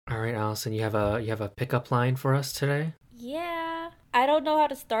All right, Allison, you have a pickup line for us today? Yeah. I don't know how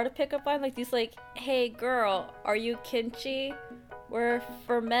to start a pickup line like these like, "Hey girl, are you kimchi? We're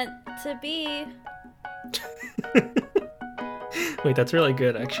meant to be." Wait, that's really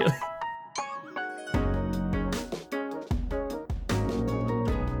good, actually.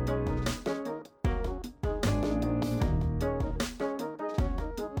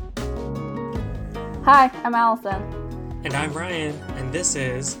 Hi, I'm Allison. And I'm Ryan, and this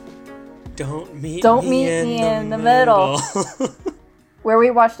is Don't Meet Don't Me meet in me the in the middle. Middle. Where we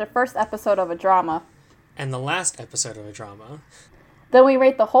watch the first episode of a drama. And the last episode of a drama. Then we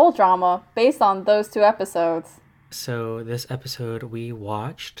rate the whole drama based on those two episodes. So, this episode, we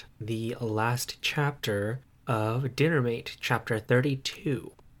watched the last chapter of Dinner Mate, chapter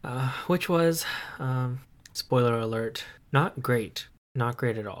 32, which was, spoiler alert, not great. Not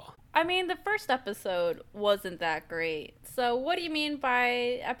great at all. I mean, the first episode wasn't that great. So, what do you mean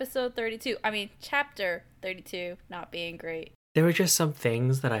by episode 32? I mean, chapter 32 not being great. There were just some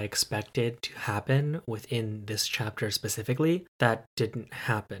things that I expected to happen within this chapter specifically that didn't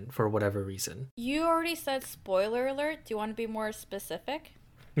happen for whatever reason. You already said spoiler alert. Do you want to be more specific?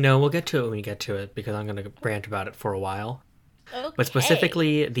 No, we'll get to it when we get to it because I'm going to rant about it for a while. Okay. But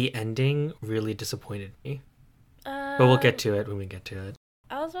specifically, the ending really disappointed me. But we'll get to it when we get to it.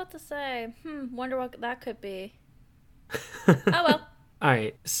 I was about to say, wonder what that could be. Oh well.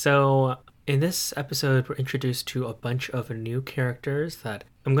 Alright, so in this episode, we're introduced to a bunch of new characters that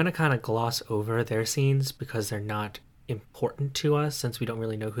I'm going to kind of gloss over their scenes because they're not important to us since we don't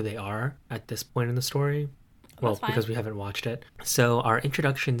really know who they are at this point in the story. Well, because we haven't watched it. So our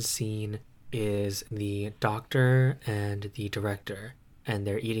introduction scene is the doctor and the director, and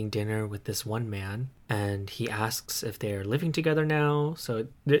they're eating dinner with this one man, and he asks if they're living together now. So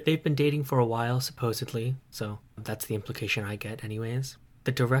they've been dating for a while, supposedly. So that's the implication I get anyways.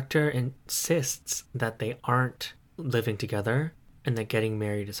 The director insists that they aren't living together and that getting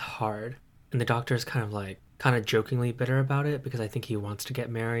married is hard. And the doctor is kind of jokingly bitter about it because I think he wants to get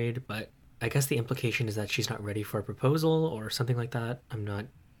married, but I guess the implication is that she's not ready for a proposal or something like that. I'm not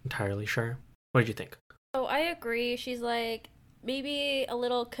entirely sure. What did you think? Oh, I agree. She's like maybe a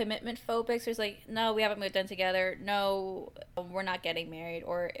little commitment phobic. So she's like, no, we haven't moved in together. No, we're not getting married,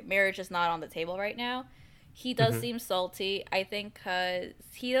 or marriage is not on the table right now. He does seem salty, I think, because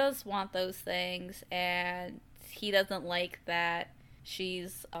he does want those things, and he doesn't like that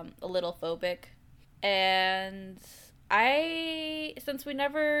she's a little phobic. And since we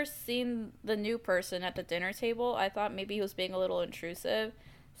never seen the new person at the dinner table, I thought maybe he was being a little intrusive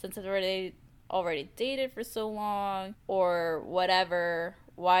since it's already dated for so long or whatever.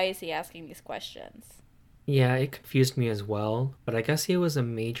 Why is he asking these questions? Yeah, it confused me as well, but I guess he was a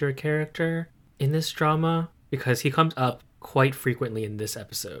major character in this drama because he comes up quite frequently in this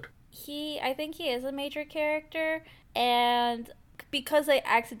episode. I think he is a major character, and because I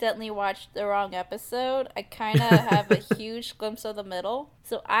accidentally watched the wrong episode, I kind of have a huge glimpse of the middle.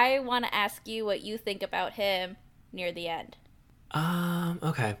 So I want to ask you what you think about him near the end.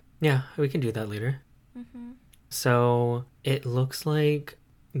 Okay. Yeah, we can do that later. So it looks like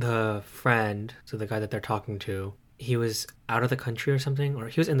the friend, so the guy that they're talking to, he was out of the country or something, or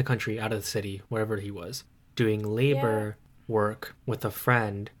he was in the country, out of the city, wherever he was, doing labor work with a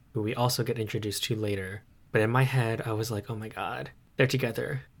friend who we also get introduced to later. But in my head, I was like, oh my god, they're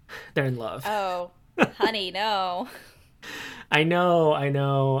together. They're in love. Oh, honey, no. I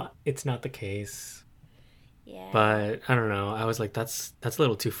know. It's not the case. Yeah. But I don't know. I was like, that's a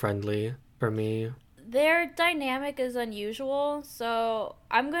little too friendly for me. Their dynamic is unusual, so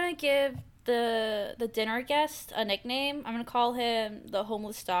I'm going to give the dinner guest a nickname. I'm going to call him the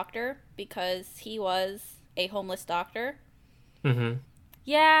homeless doctor because he was a homeless doctor.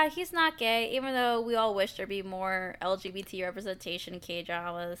 Yeah, he's not gay, even though we all wish there'd be more LGBT representation in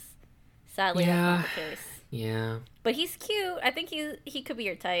K-dramas. Sadly, that's not the case. Yeah. But he's cute. I think he could be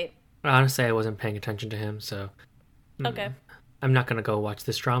your type. Honestly, I wasn't paying attention to him, so... Okay. I'm not going to go watch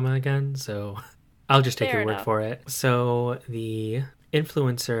this drama again, so I'll just take your word for it. So the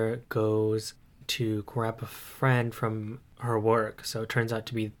influencer goes to grab a friend from her work. So it turns out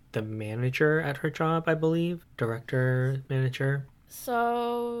to be the manager at her job, I believe. Director, manager.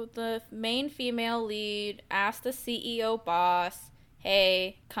 So the main female lead asked the CEO boss,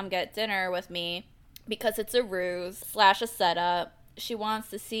 hey, come get dinner with me, because it's a ruse / a setup. She wants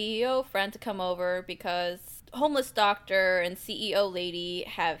the CEO friend to come over because homeless doctor and CEO lady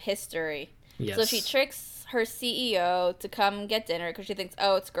have history. Yes. So she tricks her CEO to come get dinner because she thinks,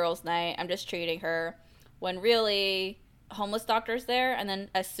 oh, it's girls' night, I'm just treating her. When really, homeless doctors there, and then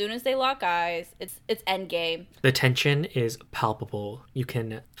as soon as they lock eyes, it's endgame. The tension is palpable. You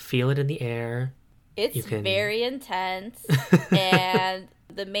can feel it in the air. It's very intense, and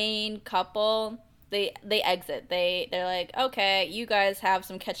the main couple, they exit. They're like, okay, you guys have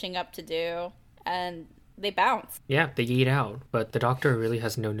some catching up to do, and they bounce. Yeah, they eat out. But the doctor really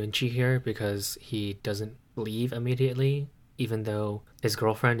has no nunchi here because he doesn't leave immediately, even though his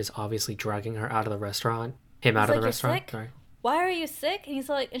girlfriend is obviously dragging her out of the restaurant. Him out of the restaurant. Sorry. Why are you sick?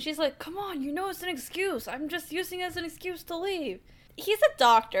 And she's like, come on, you know it's an excuse. I'm just using it as an excuse to leave. He's a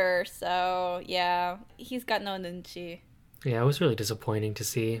doctor, so yeah, he's got no nunchi. Yeah, it was really disappointing to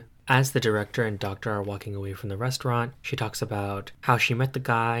see. As the director and doctor are walking away from the restaurant, she talks about how she met the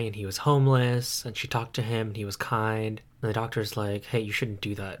guy and he was homeless, and she talked to him and he was kind. And the doctor's like, hey, you shouldn't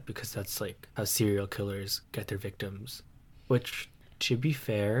do that because that's like how serial killers get their victims. Which, to be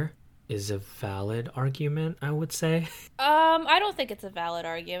fair, is a valid argument, I would say. I don't think it's a valid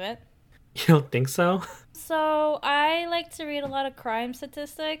argument. You don't think so? So, I like to read a lot of crime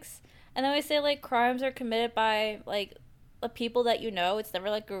statistics, and then we say, like, crimes are committed by, like, the people that you know. It's never,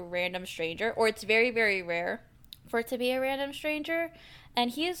 like, a random stranger, or it's very, very rare for it to be a random stranger,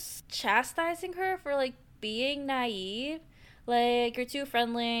 and he is chastising her for, like, being naive. Like, you're too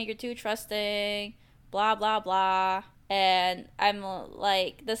friendly, you're too trusting, blah, blah, blah, and I'm,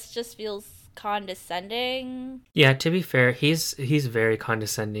 like, this just feels condescending. Yeah, to be fair, he's very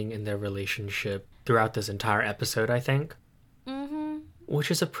condescending in their relationship throughout this entire episode, I think. Mm-hmm.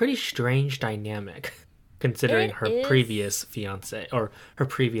 Which is a pretty strange dynamic, considering her previous fiance, or her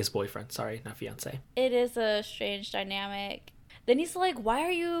previous boyfriend. Sorry, not fiance. It is a strange dynamic. Then he's like, why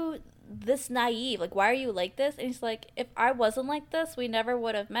are you this naive? Like, why are you like this? And he's like, if I wasn't like this, we never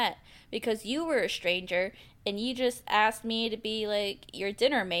would have met. Because you were a stranger, and you just asked me to be, like, your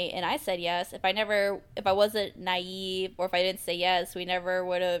dinner mate, and I said yes. If I wasn't naive, or if I didn't say yes, we never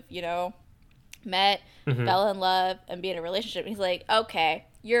would have, met, fell in love, and be in a relationship. And he's like, okay,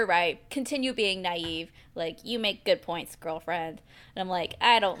 you're right. Continue being naive. Like, you make good points, girlfriend. And I'm like,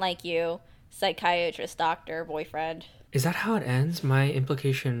 I don't like you, psychiatrist, doctor, boyfriend. Is that how it ends? My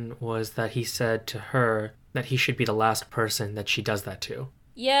implication was that he said to her that he should be the last person that she does that to.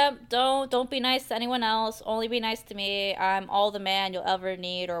 Yeah, don't be nice to anyone else. Only be nice to me. I'm all the man you'll ever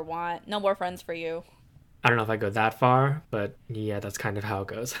need or want. No more friends for you. I don't know if I go that far, but yeah, that's kind of how it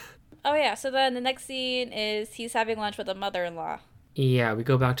goes. Oh yeah, so then the next scene is he's having lunch with a mother-in-law. Yeah, we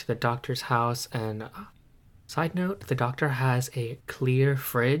go back to the doctor's house, and side note, the doctor has a clear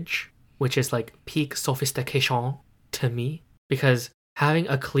fridge, which is like peak sophistication to me, because having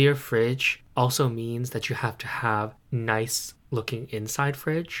a clear fridge also means that you have to have nice looking inside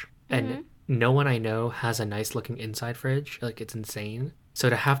fridge, and no one I know has a nice looking inside fridge. Like, it's insane. So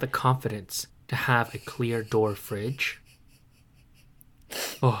to have the confidence to have a clear door fridge,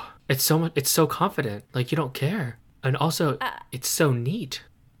 it's so confident. Like, you don't care. And also it's so neat.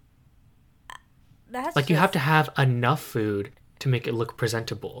 That's like, you have to have enough food to make it look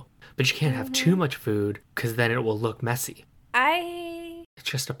presentable, but you can't have too much food because then it will look messy. It's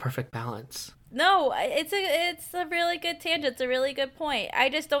just a perfect balance. No, it's a really good tangent. It's a really good point. I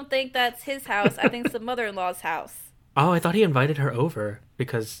just don't think that's his house. I think it's the mother-in-law's house. Oh, I thought he invited her over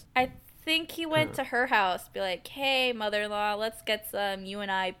because... I think he went to her house, be like, hey, mother-in-law, let's get some you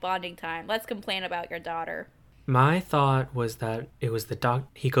and I bonding time. Let's complain about your daughter. My thought was that it was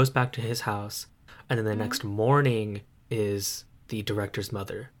he goes back to his house, and then the next morning is the director's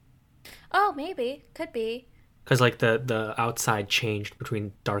mother. Oh, maybe. Could be. Because, like, the outside changed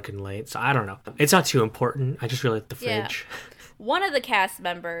between dark and light, so I don't know. It's not too important. I just really like the fridge. Yeah. One of the cast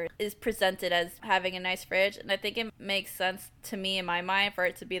members is presented as having a nice fridge, and I think it makes sense to me in my mind for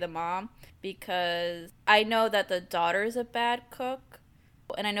it to be the mom, because I know that the daughter's a bad cook,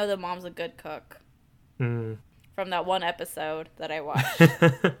 and I know the mom's a good cook. From that one episode that I watched.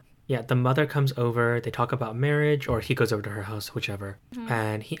 Yeah, the mother comes over, they talk about marriage, or he goes over to her house, whichever.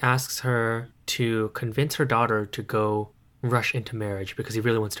 And he asks her to convince her daughter to go rush into marriage because he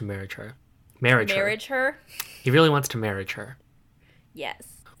really wants to marry her. Marriage her? He really wants to marry her. Yes.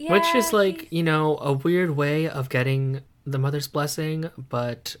 Yeah, which is like, a weird way of getting the mother's blessing,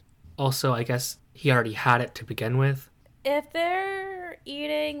 but also I guess he already had it to begin with. If they're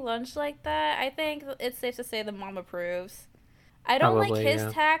eating lunch like that, I think it's safe to say the mom approves. I don't like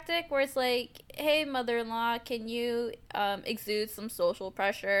his tactic where it's like, hey, mother-in-law, can you exude some social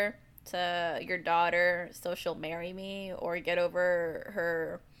pressure to your daughter so she'll marry me or get over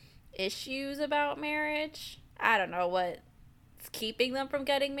her issues about marriage? I don't know what's keeping them from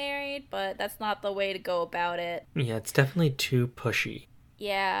getting married, but that's not the way to go about it. Yeah, it's definitely too pushy.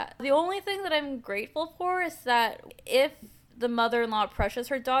 Yeah. The only thing that I'm grateful for is that if the mother-in-law pressures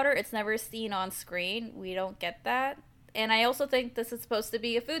her daughter, it's never seen on screen. We don't get that. And I also think this is supposed to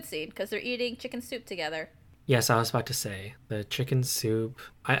be a food scene because they're eating chicken soup together. Yes, I was about to say the chicken soup.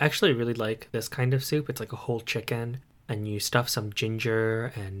 I actually really like this kind of soup. It's like a whole chicken, and you stuff some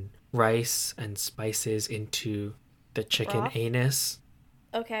ginger and rice and spices into the chicken Broth? anus,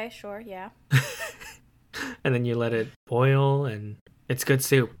 Okay, sure, yeah. and then you let it boil, and it's good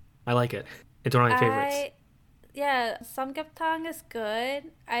soup. I like it. It's one of my favorites. Yeah, samgyupsang is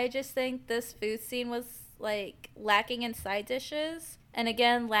good. I just think this food scene was like lacking in side dishes, and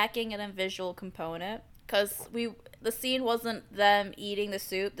again lacking in a visual component. Because the scene wasn't them eating the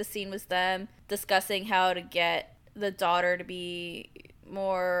soup. The scene was them discussing how to get the daughter to be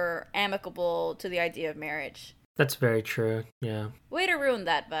more amicable to the idea of marriage. That's very true. Yeah. Way to ruin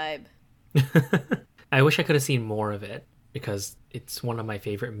that vibe. I wish I could have seen more of it because it's one of my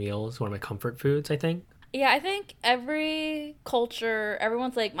favorite meals, one of my comfort foods, I think. Yeah, I think every culture,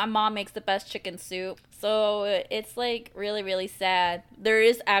 everyone's like, my mom makes the best chicken soup. So it's like really, really sad. There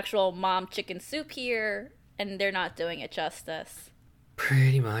is actual mom chicken soup here, and they're not doing it justice.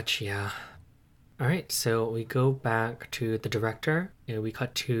 Pretty much, yeah. All right, so we go back to the director and we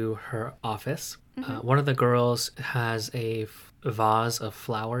cut to her office. One of the girls has a vase of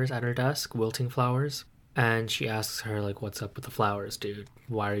flowers at her desk, wilting flowers. And she asks her, like, what's up with the flowers, dude?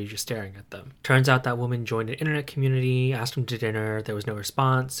 Why are you just staring at them? Turns out that woman joined an internet community, asked him to dinner. There was no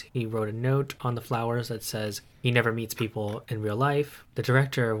response. He wrote a note on the flowers that says he never meets people in real life. The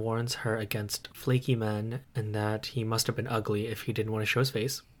director warns her against flaky men and that he must have been ugly if he didn't want to show his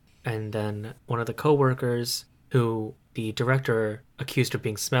face. And then one of the co-workers, who the director accused of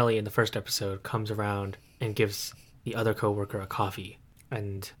being smelly in the first episode, comes around and gives the other co-worker a coffee.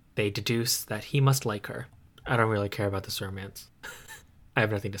 And they deduce that he must like her. I don't really care about this romance. I have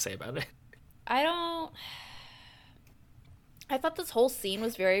nothing to say about it. I thought this whole scene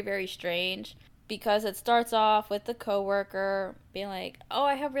was very, very strange because it starts off with the coworker being like, oh,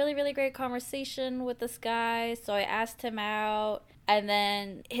 I have really, really great conversation with this guy, so I asked him out. And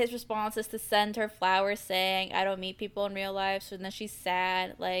then his response is to send her flowers saying, I don't meet people in real life. So then she's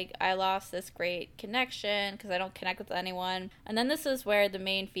sad, like, I lost this great connection because I don't connect with anyone. And then this is where the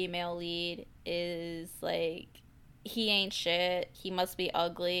main female lead is like, he ain't shit. He must be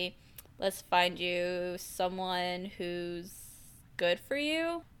ugly. Let's find you someone who's good for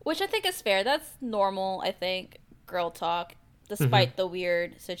you. Which I think is fair. That's normal, I think, girl talk. Despite the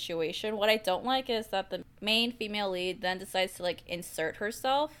weird situation. What I don't like is that the main female lead then decides to, like, insert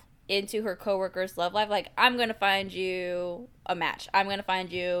herself into her coworker's love life. Like, I'm going to find you a match. I'm going to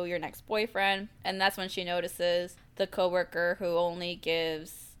find you your next boyfriend. And that's when she notices the coworker who only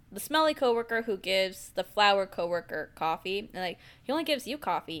gives... the smelly coworker who gives the flower coworker coffee. And, like, he only gives you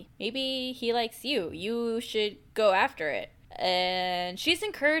coffee. Maybe he likes you. You should go after it. And she's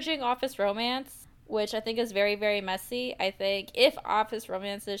encouraging office romance, which I think is very, very messy. I think if office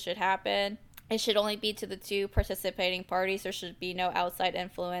romances should happen, it should only be to the two participating parties. There should be no outside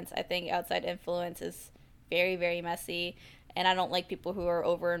influence. I think outside influence is very, very messy. And I don't like people who are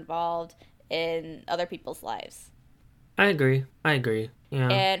over-involved in other people's lives. I agree. Yeah.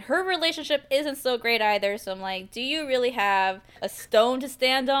 And her relationship isn't so great either. So I'm like, do you really have a stone to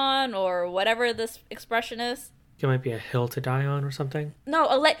stand on? Or whatever this expression is? It might be a hill to die on or something.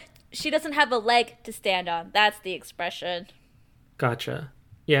 No, she doesn't have a leg to stand on. That's the expression. Gotcha.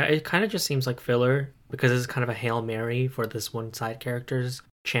 Yeah, it kind of just seems like filler because it's kind of a Hail Mary for this one side character's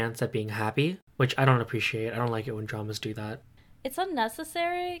chance at being happy, which I don't appreciate. I don't like it when dramas do that. It's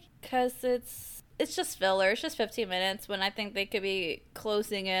unnecessary because it's just filler. It's just 15 minutes when I think they could be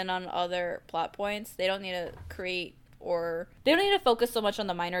closing in on other plot points. They don't need to they don't need to focus so much on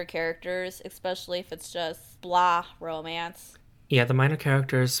the minor characters, especially if it's just blah romance. Yeah, the minor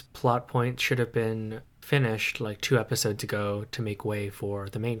characters' plot points should have been finished like 2 episodes ago to make way for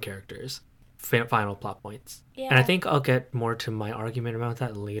the main characters' final plot points. Yeah. And I think I'll get more to my argument about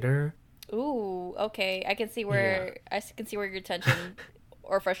that later. Ooh, okay. I can see where your tension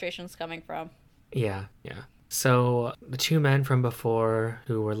or frustration is coming from. Yeah. So the 2 men from before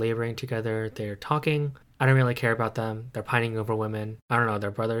who were laboring together, they're talking. I don't really care about them. They're pining over women. I don't know,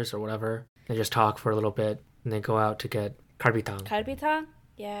 they're brothers or whatever. They just talk for a little bit and they go out to get Karbitang. Karbitang?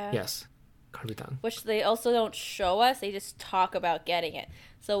 Yeah. Yes. Karbitang. Which they also don't show us. They just talk about getting it.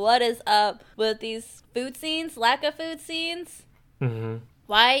 So what is up with these food scenes? Lack of food scenes? Mm-hmm.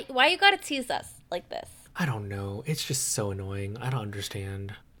 Why you gotta tease us like this? I don't know. It's just so annoying. I don't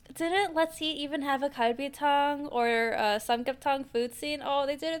understand. Didn't Let's Eat even have a Karbitang or a Samgyupsang food scene? Oh,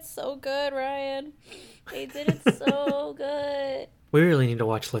 they did it so good, Ryan. They did it so good. We really need to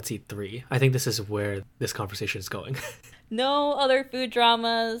watch Let's Eat 3. I think this is where this conversation is going. No other food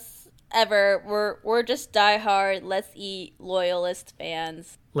dramas ever. We're just diehard Let's Eat loyalist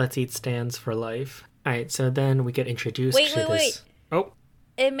fans. Let's Eat stands for life. Alright, so then we get introduced to this... Wait. Oh.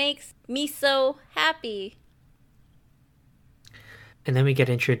 It makes me so happy. And then we get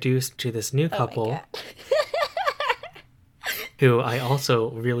introduced to this new couple. Oh my God. Who I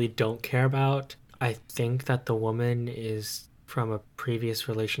also really don't care about. I think that the woman is from a previous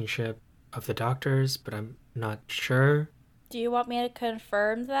relationship of the doctor's, but I'm not sure. Do you want me to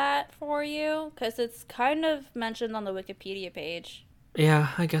confirm that for you? Because it's kind of mentioned on the Wikipedia page. Yeah,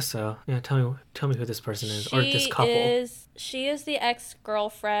 I guess so. Yeah, tell me who this person is, or this couple. She is the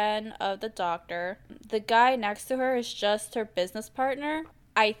ex-girlfriend of the doctor. The guy next to her is just her business partner.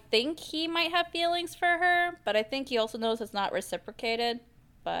 I think he might have feelings for her, but I think he also knows it's not reciprocated.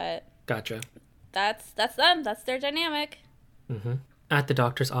 But Gotcha. That's them. That's their dynamic. Mm-hmm. At the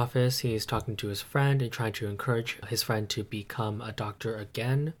doctor's office, he's talking to his friend and trying to encourage his friend to become a doctor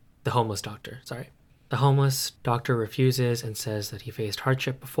again. The homeless doctor, sorry. The homeless doctor refuses and says that he faced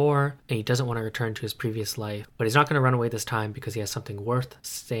hardship before and he doesn't want to return to his previous life, but he's not going to run away this time because he has something worth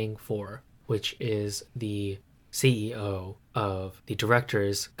staying for, which is the CEO of the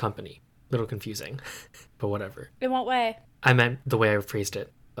director's company. Little confusing, but whatever. In what way? I meant the way I phrased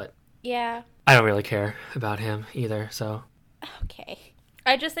it, but Yeah. I don't really care about him either, so... Okay.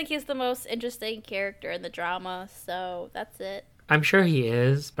 I just think he's the most interesting character in the drama, so that's it. I'm sure he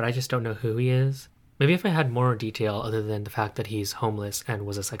is, but I just don't know who he is. Maybe if I had more detail other than the fact that he's homeless and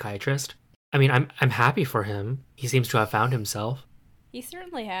was a psychiatrist. I mean, I'm happy for him. He seems to have found himself. He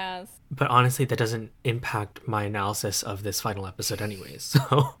certainly has. But honestly, that doesn't impact my analysis of this final episode anyways,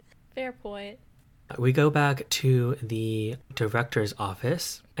 so... Fair point. We go back to the director's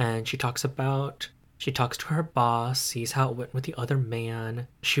office, and she talks to her boss, sees how it went with the other man.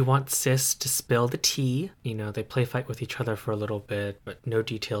 She wants Sis to spill the tea. You know, they play fight with each other for a little bit, but no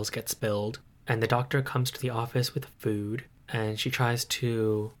details get spilled. And the doctor comes to the office with food, and she tries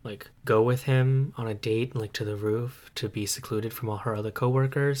to, go with him on a date, to the roof to be secluded from all her other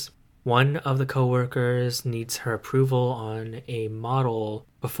coworkers. One of the coworkers needs her approval on a model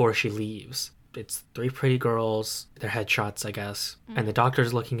before she leaves. It's 3 pretty girls, their headshots, I guess. And the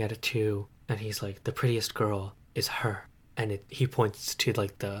doctor's looking at it too, and he's like, the prettiest girl is her. And he points to,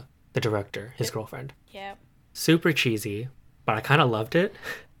 the director, his girlfriend. Yeah. Super cheesy, but I kind of loved it.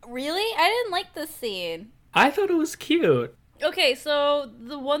 Really? I didn't like this scene. I thought it was cute. Okay, so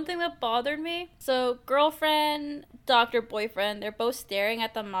the one thing that bothered me, so girlfriend, doctor, boyfriend, they're both staring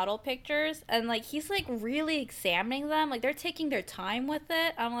at the model pictures, and, he's, really examining them. They're taking their time with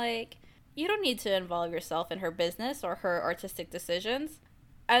it. I'm like, you don't need to involve yourself in her business or her artistic decisions.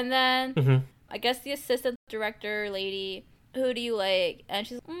 And then, I guess the assistant director lady, who do you like? And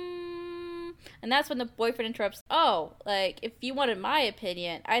she's and that's when the boyfriend interrupts, oh, if you wanted my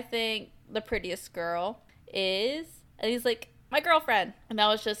opinion, I think the prettiest girl is... And he's like, my girlfriend. And that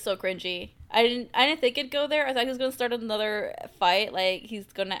was just so cringy. I didn't think it'd go there. I thought he was going to start another fight. He's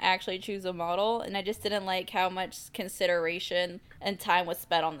going to actually choose a model. And I just didn't like how much consideration and time was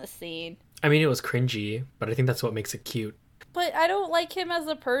spent on this scene. I mean, it was cringy, but I think that's what makes it cute. But I don't like him as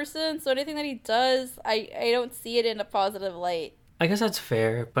a person, so anything that he does, I don't see it in a positive light. I guess that's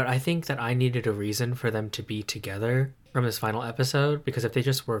fair, but I think that I needed a reason for them to be together from this final episode, because if they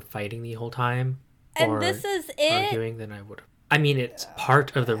just were fighting the whole time... And this is it? Arguing, then I would. I mean, it's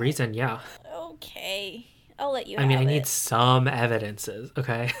part of the reason, yeah. Okay. I'll let you have it. I mean, I need some evidences,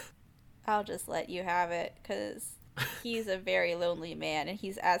 okay? I'll just let you have it, because he's a very lonely man, and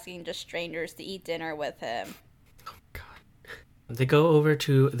he's asking just strangers to eat dinner with him. Oh, God. They go over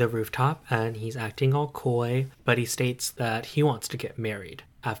to the rooftop, and he's acting all coy, but he states that he wants to get married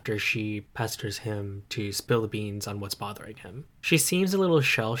after she pesters him to spill the beans on what's bothering him. She seems a little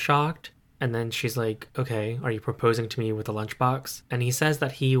shell-shocked. And then she's like, okay, are you proposing to me with a lunchbox? And he says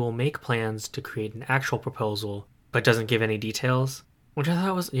that he will make plans to create an actual proposal, but doesn't give any details. Which I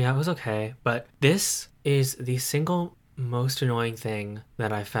thought was, it was okay. But this is the single most annoying thing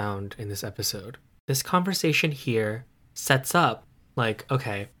that I found in this episode. This conversation here sets up,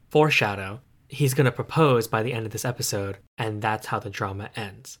 okay, foreshadow. He's going to propose by the end of this episode, and that's how the drama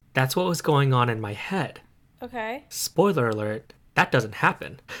ends. That's what was going on in my head. Okay. Spoiler alert, that doesn't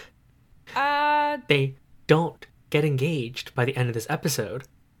happen. They don't get engaged by the end of this episode.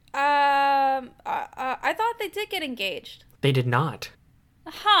 I thought they did get engaged. They did not.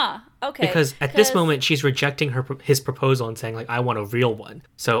 Huh. Okay. Because at this moment, she's rejecting his proposal and saying, I want a real one.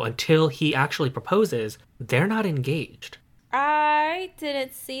 So until he actually proposes, they're not engaged. I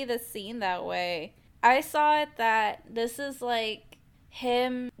didn't see the scene that way. I saw it that this is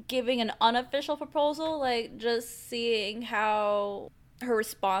him giving an unofficial proposal, like just seeing how her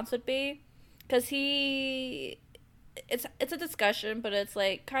response would be, because it's a discussion, but it's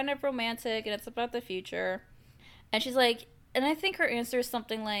like kind of romantic and it's about the future. And she's like, and I think her answer is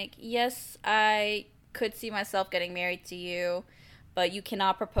something like, yes, I could see myself getting married to you, but you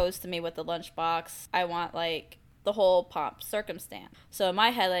cannot propose to me with the lunchbox. I want like the whole pomp circumstance. So in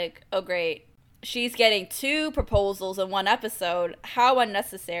my head, like, oh great, she's getting 2 proposals in one episode. How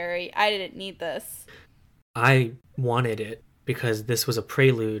unnecessary. I didn't need this. I wanted it because this was a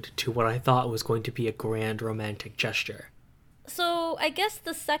prelude to what I thought was going to be a grand romantic gesture. So I guess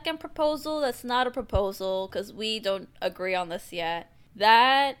the second proposal, that's not a proposal because we don't agree on this yet.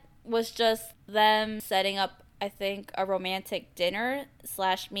 That was just them setting up, I think, a romantic dinner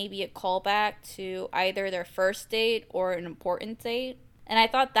 / maybe a callback to either their first date or an important date. And I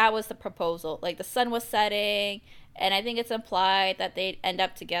thought that was the proposal. Like the sun was setting, and I think it's implied that they'd end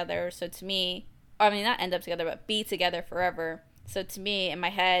up together. So to me, I mean, not end up together, but be together forever. So to me, in my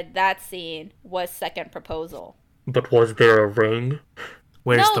head, that scene was second proposal. But was there a ring?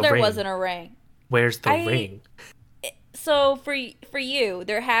 Where's no, the there ring? wasn't a ring. Where's the ring? So for you,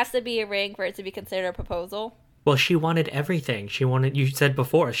 there has to be a ring for it to be considered a proposal. Well, she wanted everything. You said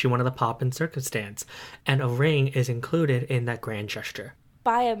before, she wanted the pomp and circumstance. And a ring is included in that grand gesture.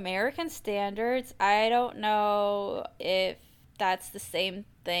 By American standards, I don't know if that's the same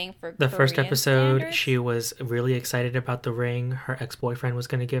thing for the Korean first episode, standards. She was really excited about the ring her ex-boyfriend was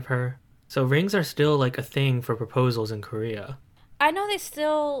going to give her. So rings are still like a thing for proposals in Korea. I know they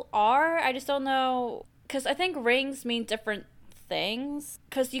still are. I just don't know, because I think rings mean different things.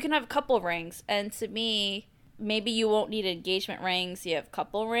 Because you can have a couple rings, and to me, maybe you won't need engagement rings. You have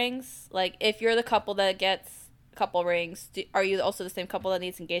couple rings. Like if you're the couple that gets a couple rings, are you also the same couple that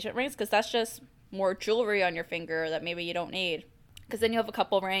needs engagement rings? Because that's just more jewelry on your finger that maybe you don't need. Because then you have a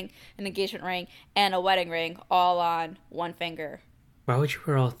couple ring, an engagement ring, and a wedding ring all on one finger. Why would you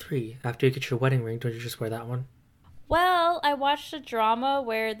wear all 3? After you get your wedding ring, don't you just wear that one? Well, I watched a drama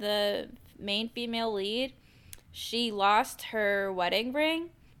where the main female lead, she lost her wedding ring,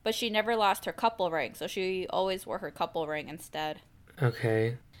 but she never lost her couple ring, so she always wore her couple ring instead.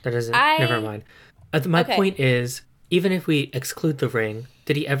 Okay. That doesn't... Never mind. My point is, even if we exclude the ring,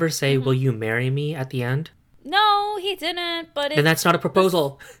 did he ever say, will you marry me at the end? No, he didn't, but then that's not a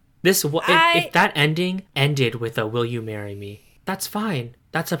proposal. If that ending ended with a will you marry me, that's fine.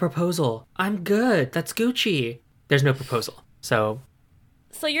 That's a proposal. I'm good. That's Gucci. There's no proposal. So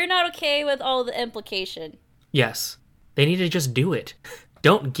you're not okay with all the implication? Yes. They need to just do it.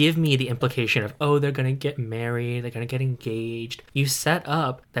 Don't give me the implication of, oh, they're going to get married, they're going to get engaged. You set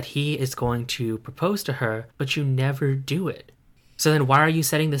up that he is going to propose to her, but you never do it. So then why are you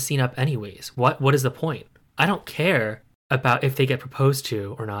setting the scene up anyways? What is the point? I don't care about if they get proposed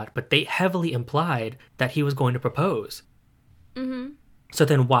to or not, but they heavily implied that he was going to propose. Mm-hmm. So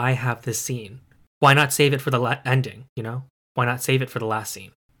then why have this scene? Why not save it for the ending, you know? Why not save it for the last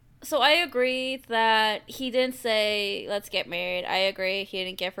scene? So I agree that he didn't say, let's get married. I agree he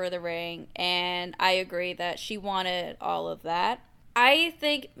didn't give her the ring. And I agree that she wanted all of that. I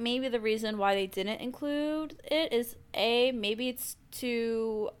think maybe the reason why they didn't include it is, maybe it's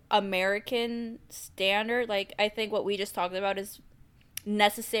to American standard. Like, I think what we just talked about is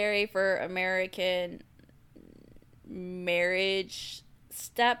necessary for American marriage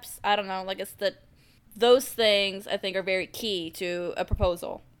steps. I don't know. Like, it's those things I think are very key to a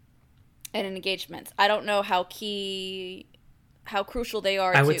proposal and an engagement. I don't know how crucial they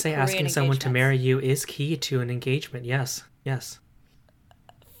are. I would say Korean asking someone to marry you is key to an engagement. Yes.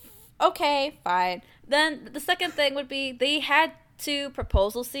 Okay, fine. Then the second thing would be they had 2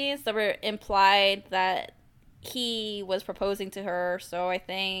 proposal scenes that were implied that he was proposing to her. So I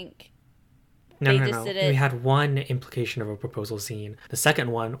think no. We had one implication of a proposal scene. The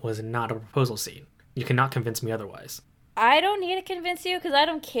second one was not a proposal scene. You cannot convince me otherwise. I don't need to convince you because I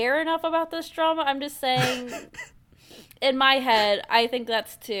don't care enough about this drama. I'm just saying, in my head, I think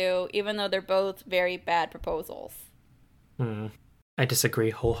that's 2, even though they're both very bad proposals. I disagree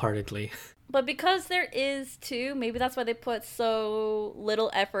wholeheartedly. But because there is 2, maybe that's why they put so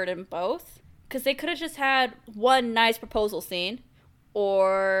little effort in both. Because they could have just had one nice proposal scene.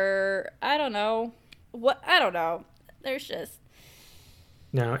 Or, I don't know. There's just...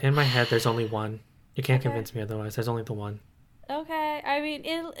 No, in my head, there's only one. You can't convince me otherwise. There's only the one. Okay. I mean,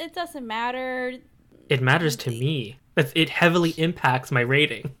 it doesn't matter. It matters to me. It heavily impacts my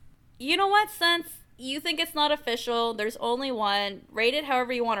rating. You know what? Since you think it's not official, there's only one. Rate it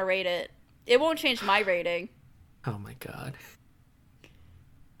however you want to rate it. It won't change my rating. Oh my god.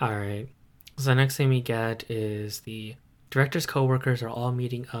 Alright. So the next thing we get is the Director's coworkers are all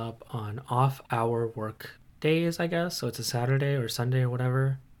meeting up on off-hour work days, I guess. So it's a Saturday or Sunday or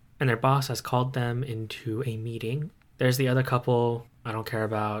whatever. And their boss has called them into a meeting. There's the other couple I don't care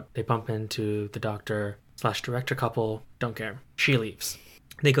about. They bump into the doctor/director couple. Don't care. She leaves.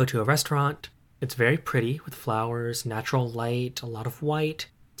 They go to a restaurant. It's very pretty with flowers, natural light, a lot of white.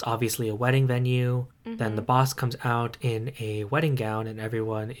 It's obviously a wedding venue. Then the boss comes out in a wedding gown and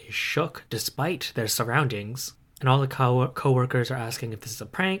everyone is shook despite their surroundings. And all the co-workers are asking if this is a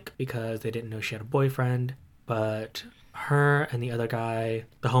prank because they didn't know she had a boyfriend. But her and the other guy,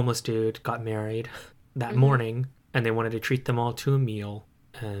 the homeless dude, got married that morning and they wanted to treat them all to a meal.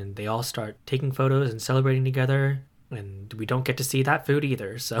 And they all start taking photos and celebrating together. And we don't get to see that food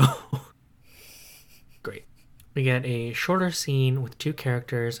either, so great. We get a shorter scene with two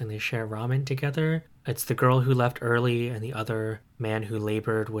characters and they share ramen together. It's the girl who left early and the other man who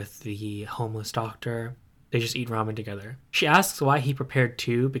labored with the homeless doctor. They just eat ramen together. She asks why he prepared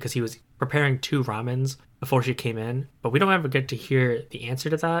two because he was preparing two ramens before she came in, but we don't ever get to hear the answer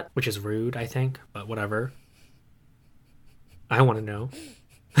to that, which is rude, I think, but whatever. I want to know.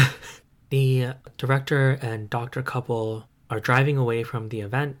 The director and doctor couple are driving away from the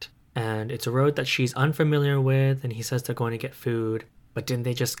event, and it's a road that she's unfamiliar with, and he says they're going to get food, but didn't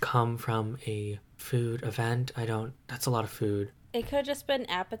they just come from a food event? That's a lot of food. It could have just been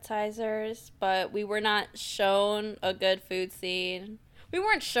appetizers, but we were not shown a good food scene. We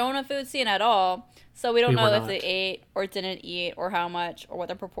weren't shown a food scene at all, so we don't know if they ate or didn't eat or how much or what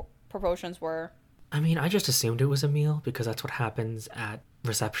the proportions were. I mean, I just assumed it was a meal because that's what happens at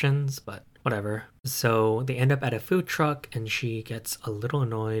receptions, but whatever. So they end up at a food truck and she gets a little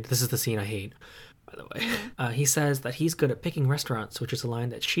annoyed. This is the scene I hate, by the way. He says that he's good at picking restaurants, which is a line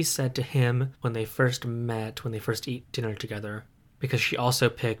that she said to him when they first met, when they first eat dinner together, because she also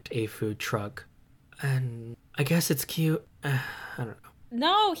picked a food truck. And I guess it's cute. I don't know.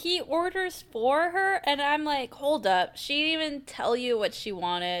 No, he orders for her and I'm like, hold up. She didn't even tell you what she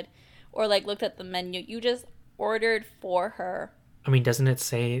wanted or like looked at the menu. You just ordered for her. I mean, doesn't it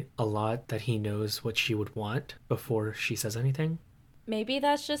say a lot that he knows what she would want before she says anything? Maybe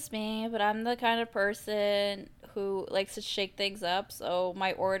that's just me, but I'm the kind of person who likes to shake things up, so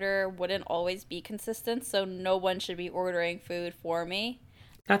my order wouldn't always be consistent, so no one should be ordering food for me.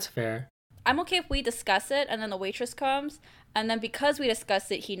 That's fair. I'm okay if we discuss it and then the waitress comes, and then because we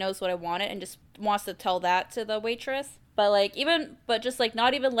discussed it, he knows what I wanted and just wants to tell that to the waitress. But just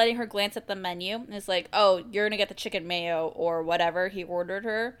not even letting her glance at the menu. It's like, oh, you're gonna get the chicken mayo or whatever he ordered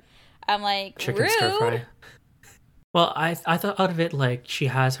her. I'm like, chicken rude. Stir fry. Well, I thought out of it like she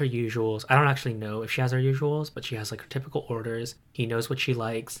has her usuals. I don't actually know if she has her usuals, but she has like her typical orders. He knows what she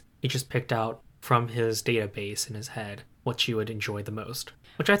likes. He just picked out from his database in his head what she would enjoy the most,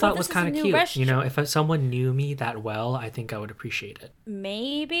 which I thought was kind of cute. Restaurant. You know, if someone knew me that well, I think I would appreciate it.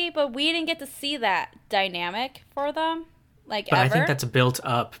 Maybe, but we didn't get to see that dynamic for them, but ever. I think that's built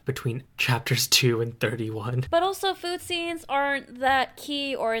up between chapters 2 and 31. But also, food scenes aren't that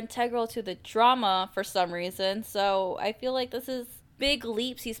key or integral to the drama for some reason, so I feel like this is big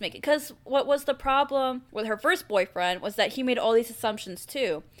leaps he's making. Because what was the problem with her first boyfriend was that he made all these assumptions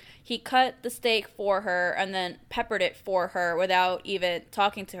too. He cut the steak for her and then peppered it for her without even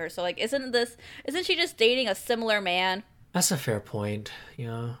talking to her. So isn't she just dating a similar man? That's a fair point,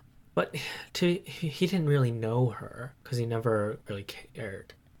 yeah. But he didn't really know her because he never really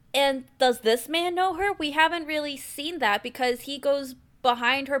cared. And does this man know her? We haven't really seen that because he goes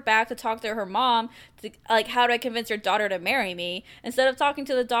behind her back to talk to her mom to, how do I convince your daughter to marry me, instead of talking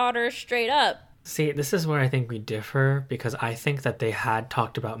to the daughter straight up. See, this is where I think we differ, because I think that they had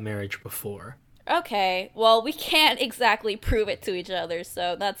talked about marriage before. Okay, well, we can't exactly prove it to each other,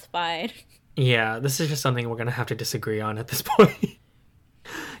 so that's fine. Yeah, this is just something we're going to have to disagree on at this point.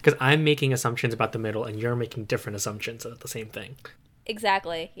 Because I'm making assumptions about the middle, and you're making different assumptions about the same thing.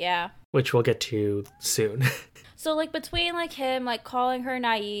 Exactly, yeah. Which we'll get to soon. So, between, him, calling her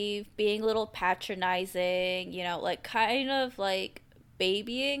naive, being a little patronizing, kind of,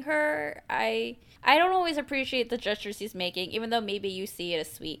 babying her, I don't always appreciate the gestures he's making, even though maybe you see it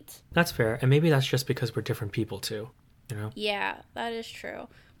as sweet. That's fair, and maybe that's just because we're different people, too, you know? Yeah, that is true.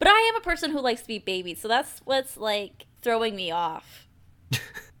 But I am a person who likes to be babied, so that's what's, throwing me off.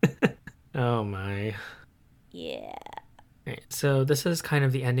 Oh, my. Yeah. Right, so this is kind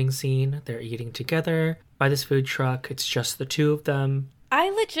of the ending scene. They're eating together by this food truck. It's just the two of them. I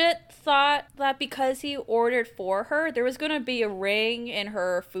legit thought that because he ordered for her, there was going to be a ring in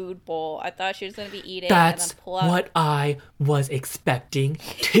her food bowl. I thought she was going to be eating. That's and then pull out. what I was expecting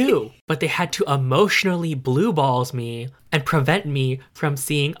too. But they had to emotionally blue balls me and prevent me from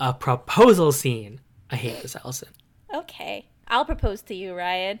seeing a proposal scene. I hate this, Allison. Okay. I'll propose to you,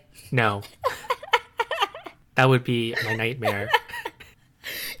 Ryan. No. That would be my nightmare.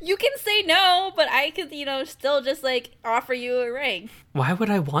 You can say no, but I could, still just like offer you a ring. Why would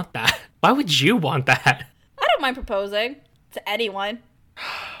I want that? Why would you want that? I don't mind proposing to anyone.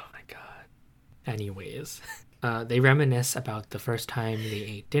 Oh my god. Anyways, they reminisce about the first time they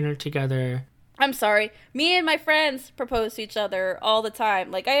ate dinner together. I'm sorry. Me and my friends propose to each other all the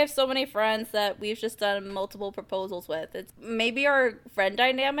time. Like, I have so many friends that we've just done multiple proposals with. It's maybe our friend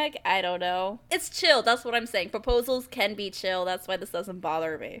dynamic. I don't know. It's chill. That's what I'm saying. Proposals can be chill. That's why this doesn't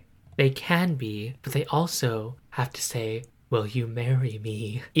bother me. They can be, but they also have to say, will you marry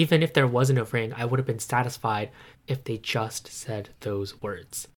me? Even if there wasn't a ring, I would have been satisfied if they just said those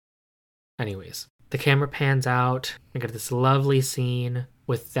words. Anyways, the camera pans out. We got this lovely scene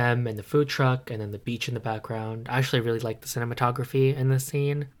with them and the food truck and then the beach in the background. I actually really liked the cinematography in this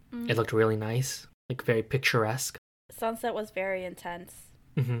scene. It looked really nice, like very picturesque. Sunset was very intense.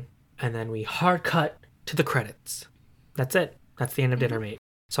 And then we hard cut to the credits. That's it. That's the end of Dinner Mate.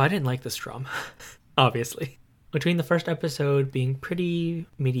 So I didn't like this drum, obviously. Between the first episode being pretty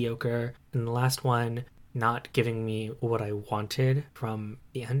mediocre and the last one not giving me what I wanted from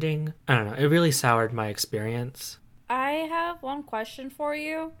the ending, I don't know, it really soured my experience. I have one question for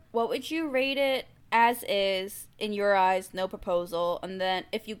you. What would you rate it as is, in your eyes, no proposal? And then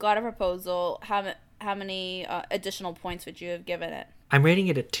if you got a proposal, how many additional points would you have given it? I'm rating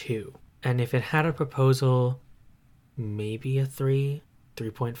it a 2. And if it had a proposal, maybe a 3,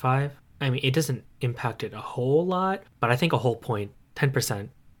 3.5. I mean, it doesn't impact it a whole lot, but I think a whole point, 10%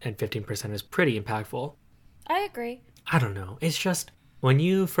 and 15% is pretty impactful. I agree. I don't know. It's just, when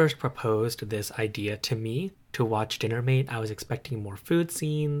you first proposed this idea to me to watch Dinner Mate, I was expecting more food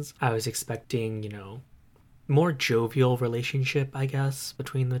scenes. I was expecting, more jovial relationship, I guess,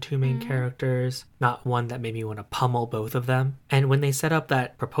 between the two main characters. Not one that made me want to pummel both of them. And when they set up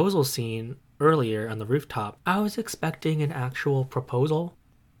that proposal scene earlier on the rooftop, I was expecting an actual proposal.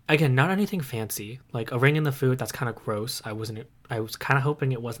 Again, not anything fancy. Like a ring in the food, that's kind of gross. I was kind of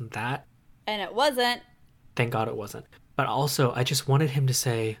hoping it wasn't that. And it wasn't. Thank God it wasn't. But also, I just wanted him to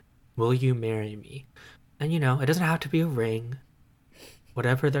say, will you marry me? And it doesn't have to be a ring.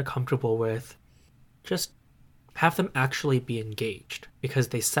 Whatever they're comfortable with. Just have them actually be engaged. Because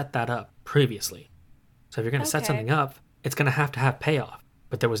they set that up previously. So if you're going to set something up, it's going to have payoff.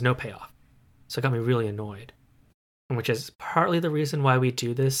 But there was no payoff. So it got me really annoyed. Which is partly the reason why we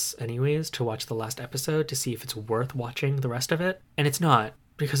do this anyways, to watch the last episode to see if it's worth watching the rest of it. And it's not,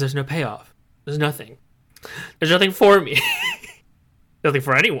 because there's no payoff. There's nothing. There's nothing for me. Nothing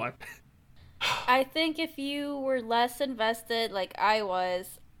for anyone. I think if you were less invested like I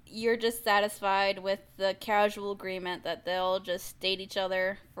was, you're just satisfied with the casual agreement that they'll just date each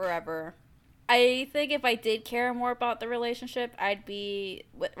other forever. I think if I did care more about the relationship, I'd be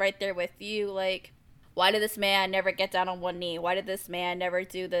right there with you, like, why did this man never get down on one knee? Why did this man never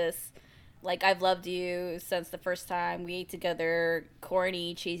do this? Like, I've loved you since the first time we ate together,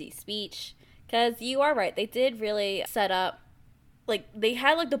 corny, cheesy speech. Because you are right. They did really set up, like, they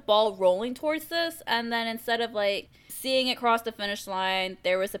had, like, the ball rolling towards this. And then instead of, like, seeing it cross the finish line,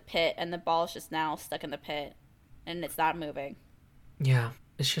 there was a pit. And the ball's just now stuck in the pit. And it's not moving. Yeah,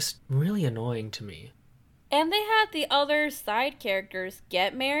 it's just really annoying to me. And they had the other side characters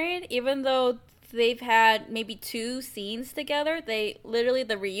get married, even though they've had maybe 2 scenes together. They literally,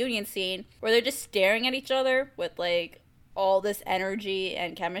 the reunion scene where they're just staring at each other with like all this energy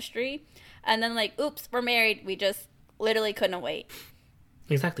and chemistry, and then like, oops, we're married. We just literally couldn't wait.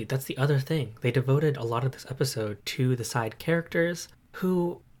 Exactly. That's the other thing. They devoted a lot of this episode to the side characters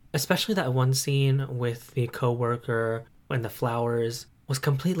who, especially that one scene with the coworker and the flowers, was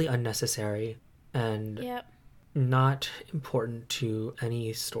completely unnecessary and not important to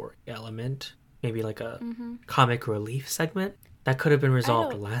any story element. Maybe like a comic relief segment that could have been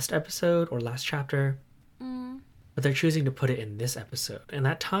resolved last episode or last chapter. But they're choosing to put it in this episode. And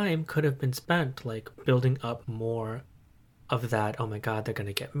that time could have been spent like building up more of that, oh my god, they're going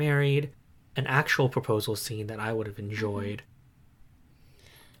to get married. An actual proposal scene that I would have enjoyed.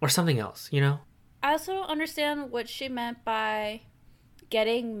 Or something else, I also don't understand what she meant by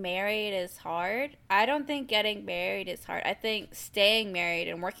getting married is hard. I don't think getting married is hard. I think staying married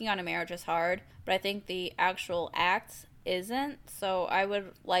and working on a marriage is hard, but I think the actual act isn't. So I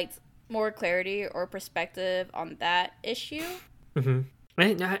would like more clarity or perspective on that issue. In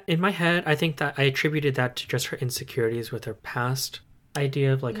my head, I think that I attributed that to just her insecurities with her past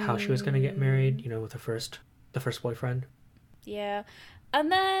idea of like how she was going to get married, with the first boyfriend. Yeah. And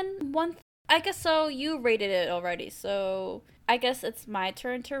then I guess so you rated it already, so I guess it's my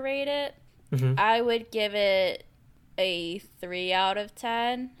turn to rate it. I would give it a 3 out of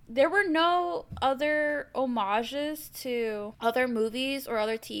 10. There were no other homages to other movies or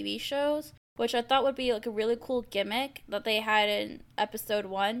other TV shows, which I thought would be like a really cool gimmick that they had in episode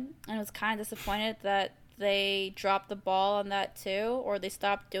 1, and I was kind of disappointed that they dropped the ball on that too, or they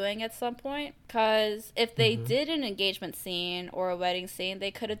stopped doing at some point. Because if they did an engagement scene or a wedding scene, they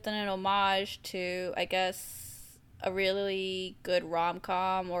could have done an homage to, I guess, a really good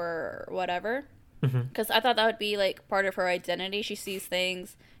rom-com or whatever. Because I thought that would be like part of her identity. She sees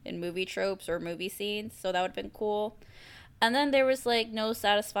things in movie tropes or movie scenes, so that would have been cool. And then there was like no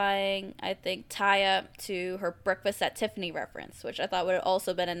satisfying, I think, tie up to her Breakfast at Tiffany reference, which I thought would have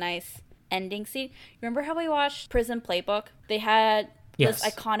also been a nice ending scene. Remember how we watched Prison Playbook? They had this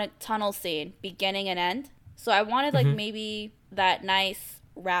iconic tunnel scene, beginning and end. So I wanted like maybe that nice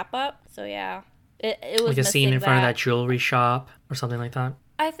wrap up. So yeah, it was like a scene in front of that jewelry shop or something like that.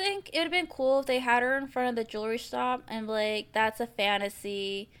 I think it would have been cool if they had her in front of the jewelry shop and like that's a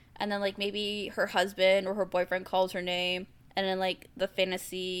fantasy, and then like maybe her husband or her boyfriend calls her name, and then like the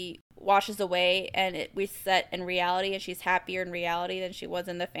fantasy washes away and it reset in reality, and she's happier in reality than she was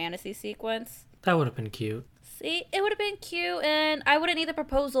in the fantasy sequence. That would have been cute. See, it would have been cute, and I wouldn't need the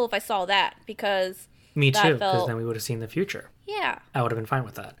proposal if I saw that, because me too, because then we would have seen the future. Yeah, I would have been fine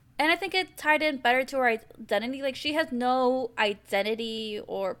with that. And I think it tied in better to her identity. Like, she has no identity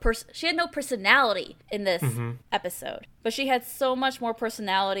or she had no personality in this episode. But she had so much more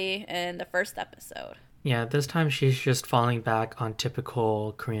personality in the first episode. Yeah, this time she's just falling back on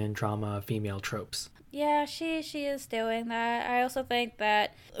typical Korean drama female tropes. Yeah, she is doing that. I also think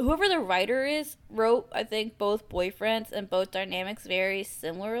that whoever the writer is wrote, I think, both boyfriends and both dynamics very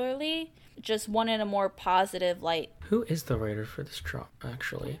similarly. Just one in a more positive light. Who is the writer for this drama,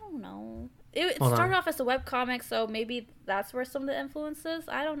 actually? I don't know. It started off as a webcomic, so maybe that's where some of the influence is.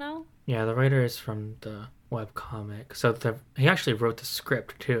 I don't know. Yeah, the writer is from the webcomic. So he actually wrote the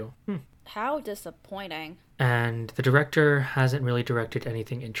script, too. How disappointing. And the director hasn't really directed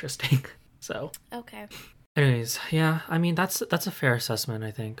anything interesting. So. Okay. Anyways, yeah, I mean, that's a fair assessment,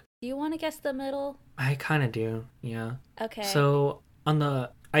 I think. Do you want to guess the middle? I kind of do, yeah. Okay. So,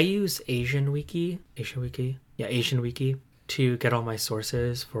 I use Asian Wiki to get all my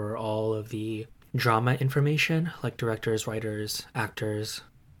sources for all of the drama information, like directors, writers, actors,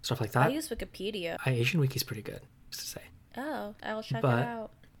 stuff like that. I use Wikipedia. Asian Wiki's pretty good, just to say. Oh, I'll check it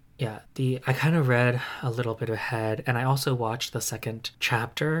out. Yeah, I kind of read a little bit ahead, and I also watched the second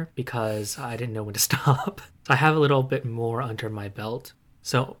chapter because I didn't know when to stop. So I have a little bit more under my belt.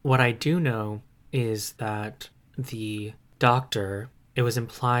 So what I do know is that the doctor, it was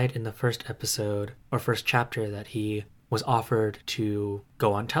implied in the first episode or first chapter that he was offered to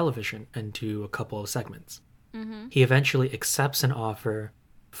go on television and do a couple of segments. He eventually accepts an offer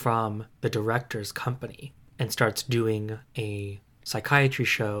from the director's company and starts doing a psychiatry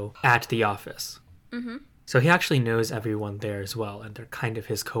show at the office. So he actually knows everyone there as well, and they're kind of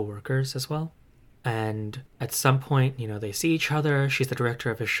his co-workers as well. And at some point, they see each other. She's the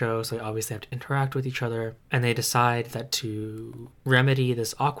director of his show, so they obviously have to interact with each other. And they decide that to remedy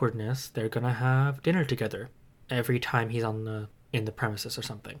this awkwardness, they're gonna have dinner together every time he's in the premises or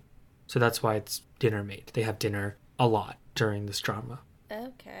something. So that's why it's Dinner Mate. They have dinner a lot during this drama.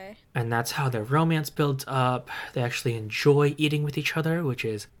 Okay. And that's how their romance builds up. They actually enjoy eating with each other, which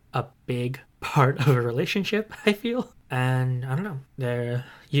is a big part of a relationship, I feel. And I don't know.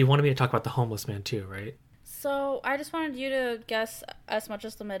 You wanted me to talk about the homeless man too, right? So I just wanted you to guess as much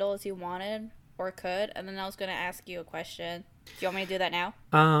as the middle as you wanted or could, and then I was going to ask you a question. Do you want me to do that now?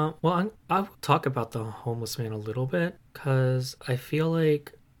 Well, I will talk about the homeless man a little bit, because I feel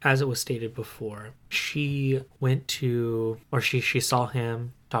like, as it was stated before, she saw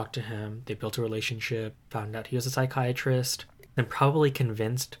him, talked to him, they built a relationship, found out he was a psychiatrist, and probably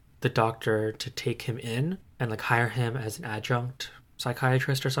convinced the doctor to take him in and hire him as an adjunct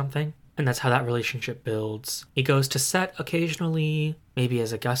psychiatrist or something. And that's how that relationship builds. He goes to set occasionally, maybe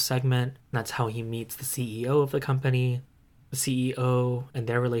as a guest segment, and that's how he meets the CEO of the company. The CEO and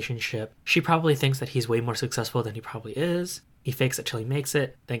their relationship. She probably thinks that he's way more successful than he probably is. He fakes it till he makes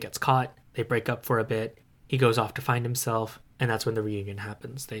it, then gets caught. They break up for a bit. He goes off to find himself, and that's when the reunion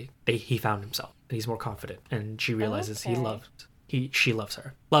happens. He found himself. He's more confident, and she realizes she loves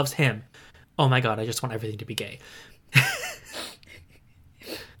her. Loves him. Oh my god, I just want everything to be gay.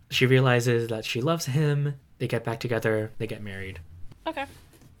 She realizes that she loves him. They get back together. They get married. Okay.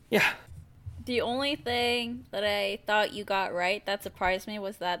 Yeah. The only thing that I thought you got right that surprised me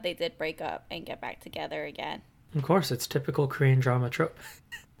was that they did break up and get back together again. Of course, it's typical Korean drama trope.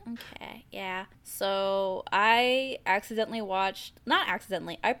 Okay, yeah. So I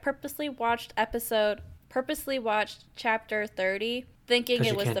purposely watched episode purposely watched chapter 30 thinking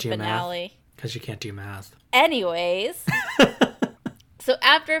it was the finale. Because you can't do math. Anyways, so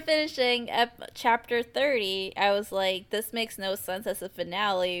after finishing chapter 30, I was like, this makes no sense as a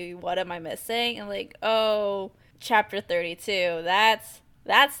finale. What am I missing? And like, oh, chapter 32. That's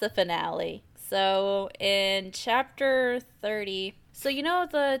the finale. So in chapter 30, so you know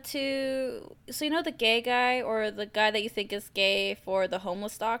the gay guy, or the guy that you think is gay for the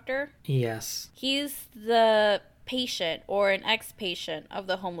homeless doctor? Yes. He's the patient or an ex-patient of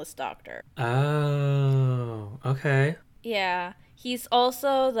the homeless doctor. Oh, okay. Yeah. He's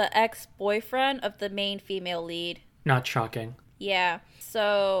also the ex-boyfriend of the main female lead. Not shocking. Yeah.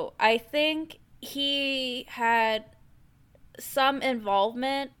 So I think he had some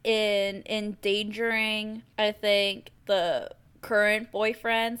involvement in endangering, I think, the current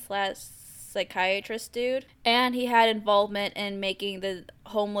boyfriend / psychiatrist dude, and he had involvement in making the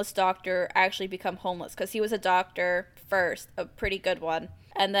homeless doctor actually become homeless, because he was a doctor first, a pretty good one,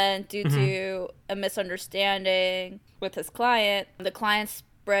 and then due to a misunderstanding with his client, the client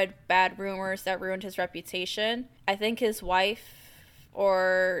spread bad rumors that ruined his reputation. I think his wife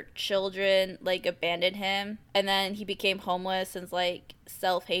or children like abandoned him, and then he became homeless and like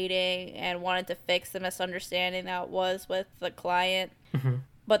self-hating and wanted to fix the misunderstanding that was with the client.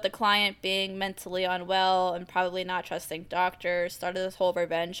 But the client, being mentally unwell and probably not trusting doctors, started this whole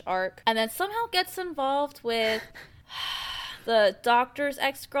revenge arc, and then somehow gets involved with the doctor's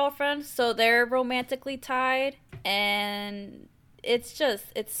ex-girlfriend, so they're romantically tied, and it's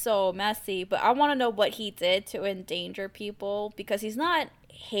so messy. But I want to know what he did to endanger people, because he's not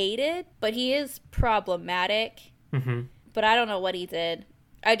hated, but he is problematic. But I don't know what he did.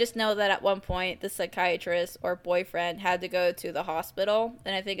 I just know that at one point the psychiatrist or boyfriend had to go to the hospital,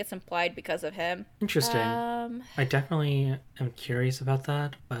 and I think it's implied because of him. Interesting. I definitely am curious about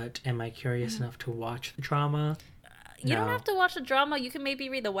that, but am I curious enough to watch the drama? You don't have to watch the drama. You can maybe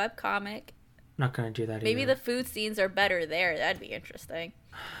read the webcomic. I'm not going to do that Maybe either. the food scenes are better there. That'd be interesting.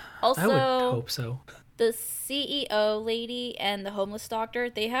 Also, I would hope so. The CEO lady and the homeless doctor,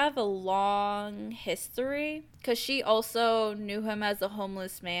 they have a long history, because she also knew him as a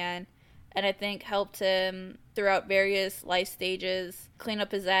homeless man, and I think helped him throughout various life stages, clean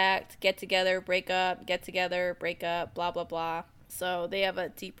up his act, get together, break up, get together, break up, blah, blah, blah. So they have a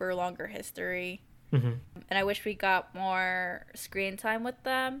deeper, longer history. And I wish we got more screen time with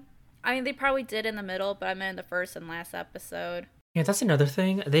them. I mean, they probably did in the middle, but I meant in the first and last episode. Yeah, that's another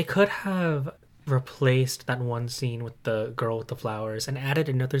thing. They could have replaced that one scene with the girl with the flowers and added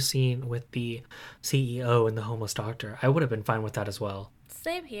another scene with the CEO and the homeless doctor. I would have been fine with that as well.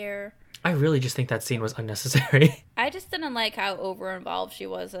 Same here. I really just think that scene was unnecessary. I just didn't like how over-involved she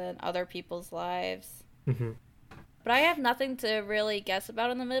was in other people's lives. But I have nothing to really guess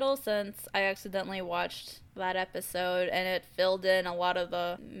about in the middle, since I accidentally watched that episode and it filled in a lot of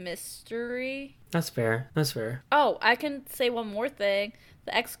the mystery. That's fair. Oh, I can say one more thing.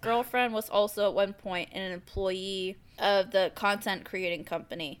 The ex-girlfriend was also at one point an employee of the content creating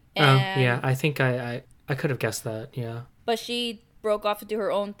company. And, yeah, I think I could have guessed that, yeah. But she broke off to do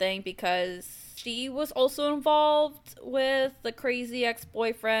her own thing because she was also involved with the crazy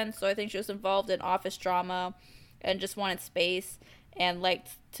ex-boyfriend, so I think she was involved in office drama and just wanted space and liked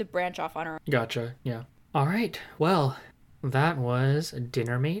to branch off on her own. Gotcha, yeah. All right, well, that was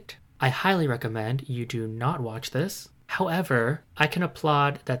Dinner Mate. I highly recommend you do not watch this. However, I can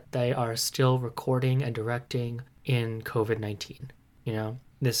applaud that they are still recording and directing in COVID-19. You know,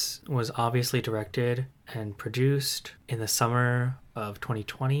 this was obviously directed and produced in the summer of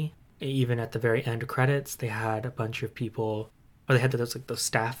 2020. Even at the very end credits, they had a bunch of people, or they had those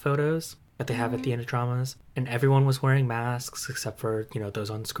staff photos that they have at the end of dramas, and everyone was wearing masks except for, those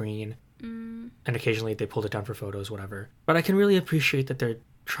on screen. And occasionally they pulled it down for photos, whatever. But I can really appreciate that they're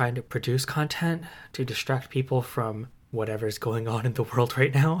trying to produce content to distract people from whatever's going on in the world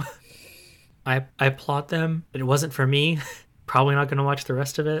right now. I applaud them. It wasn't for me. Probably not going to watch the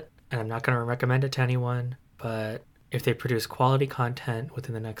rest of it, and I'm not going to recommend it to anyone. But if they produce quality content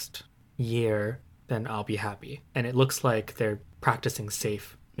within the next year, then I'll be happy. And it looks like they're practicing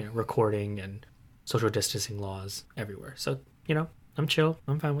safe, recording and social distancing laws everywhere. So, I'm chill.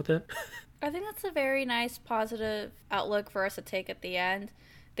 I'm fine with it. I think that's a very nice, positive outlook for us to take at the end.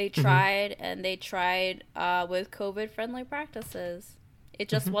 They tried, and they tried with COVID-friendly practices. It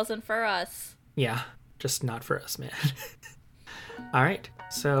just wasn't for us. Yeah, just not for us, man. All right,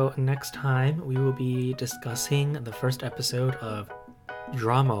 so next time we will be discussing the first episode of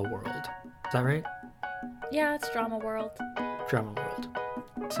Drama World. Is that right? Yeah, it's Drama World. Drama World.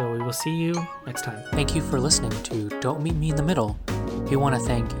 So we will see you next time. Thank you for listening to Don't Meet Me in the Middle. We want to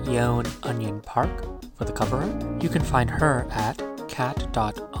thank Yeon Onion Park for the cover art. You can find her at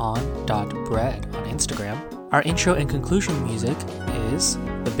cat.on.bread on Instagram. Our intro and conclusion music is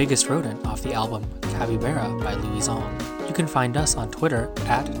The Biggest Rodent off the album Capybara by Louis Zong. You can find us on Twitter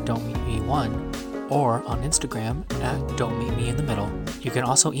at Don'tMeetMe1 or on Instagram at Don'tMeetMeInTheMiddle. You can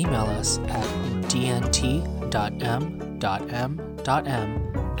also email us at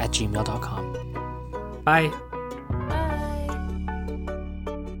dnt.m.m.m@gmail.com. Bye! Bye.